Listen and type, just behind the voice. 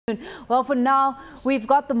Well, for now, we've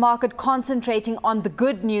got the market concentrating on the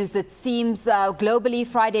good news. It seems globally,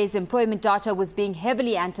 Friday's employment data was being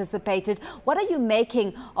heavily anticipated. What are you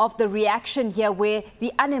making of the reaction here where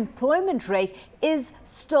the unemployment rate is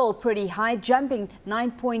still pretty high, jumping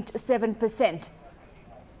 9.7%?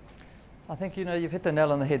 I think, you've hit the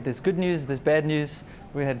nail on the head. There's good news, there's bad news.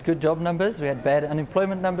 We had good job numbers, we had bad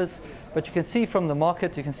unemployment numbers, but you can see from the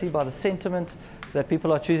market, you can see by the sentiment that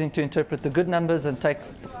people are choosing to interpret the good numbers and take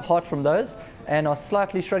heart from those, and are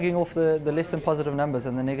slightly shrugging off the less than positive numbers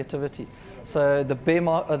and the negativity. So the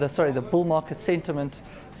bull market sentiment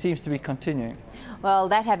seems to be continuing. Well,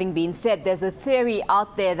 that having been said, there's a theory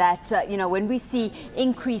out there that, when we see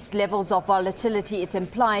increased levels of volatility, it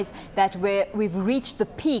implies that we've reached the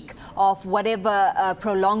peak of whatever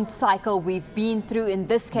prolonged cycle we've been through. In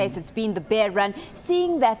this case, it's been the bear run.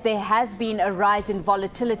 Seeing that there has been a rise in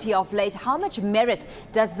volatility of late, how much merit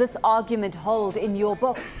does this argument hold in your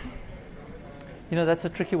books? That's a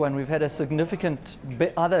tricky one. We've had a significant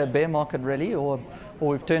either a bear market rally or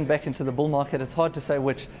we've turned back into the bull market. It's hard to say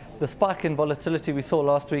which. The spike in volatility we saw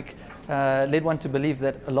last week led one to believe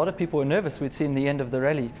that a lot of people were nervous we'd seen the end of the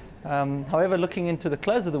rally. However, looking into the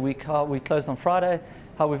close of the week, how we closed on Friday,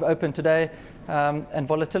 how we've opened today, and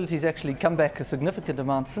volatility has actually come back a significant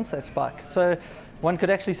amount since that spike. So one could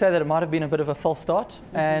actually say that it might have been a bit of a false start,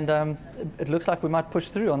 and it looks like we might push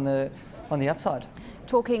through on the upside.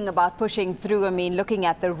 Talking about pushing through, looking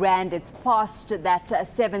at the rand, it's past that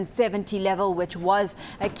 770 level, which was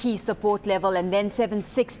a key support level, and then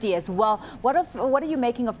 760 as well. What are you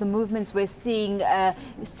making of the movements we're seeing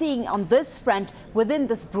on this front within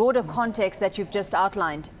this broader context that you've just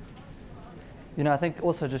outlined? I think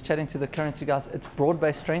also just chatting to the currency guys, it's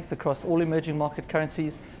broad-based strength across all emerging market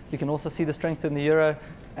currencies. You can also see the strength in the euro,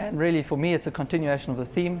 and really for me it's a continuation of the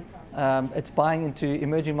theme. It's buying into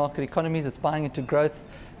emerging market economies, it's buying into growth.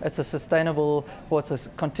 It's a sustainable, it's a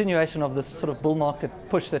continuation of this sort of bull market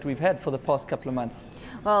push that we've had for the past couple of months.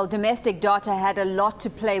 Well, domestic data had a lot to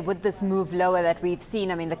play with this move lower that we've seen.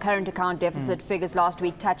 The current account deficit figures last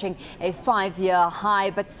week touching a 5-year high,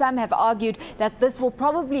 but some have argued that this will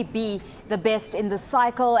probably be the best in the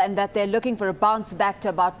cycle and that they're looking for a bounce back to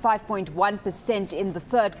about 5.1% in the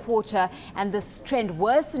third quarter, and this trend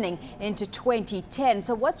worsening into 2010.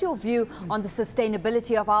 So what's your view on the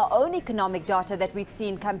sustainability of our own economic data that we've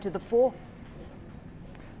seen come to the fore?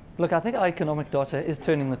 Look, I think our economic data is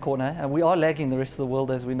turning the corner, and we are lagging the rest of the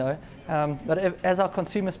world, as we know. But as our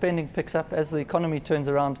consumer spending picks up, as the economy turns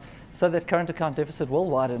around, so that current account deficit will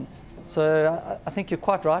widen. So I think you're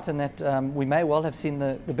quite right in that we may well have seen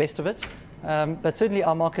the best of it. But certainly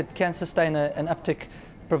our market can sustain an uptick,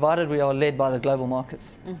 provided we are led by the global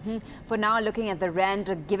markets. For now, looking at the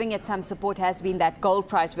rand, giving it some support has been that gold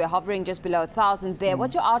price. We're hovering just below 1,000 there.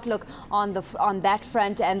 What's your outlook on that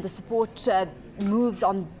front, and the support moves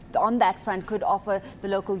on that front could offer the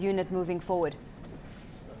local unit moving forward?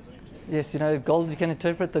 Yes, gold, you can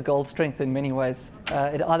interpret the gold strength in many ways.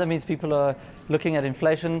 It either means people are looking at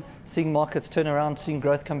inflation, seeing markets turn around, seeing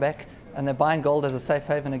growth come back, and they're buying gold as a safe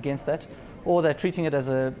haven against that, or they're treating it as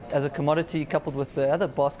a commodity coupled with the other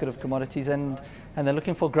basket of commodities, and they're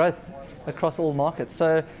looking for growth across all markets.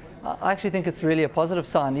 So I actually think it's really a positive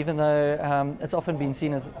sign, even though it's often been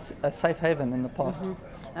seen as a safe haven in the past.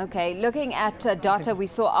 Okay, looking at data we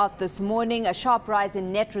saw out this morning, a sharp rise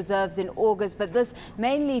in net reserves in August, but this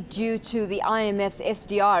mainly due to the IMF's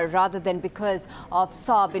SDR rather than because of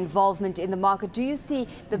SARB involvement in the market. Do you see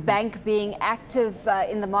the bank being active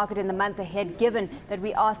in the market in the month ahead, given that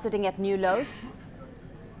we are sitting at new lows?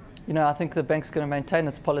 I think the bank's going to maintain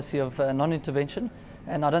its policy of non-intervention,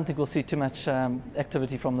 and I don't think we'll see too much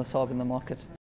activity from the SARB in the market.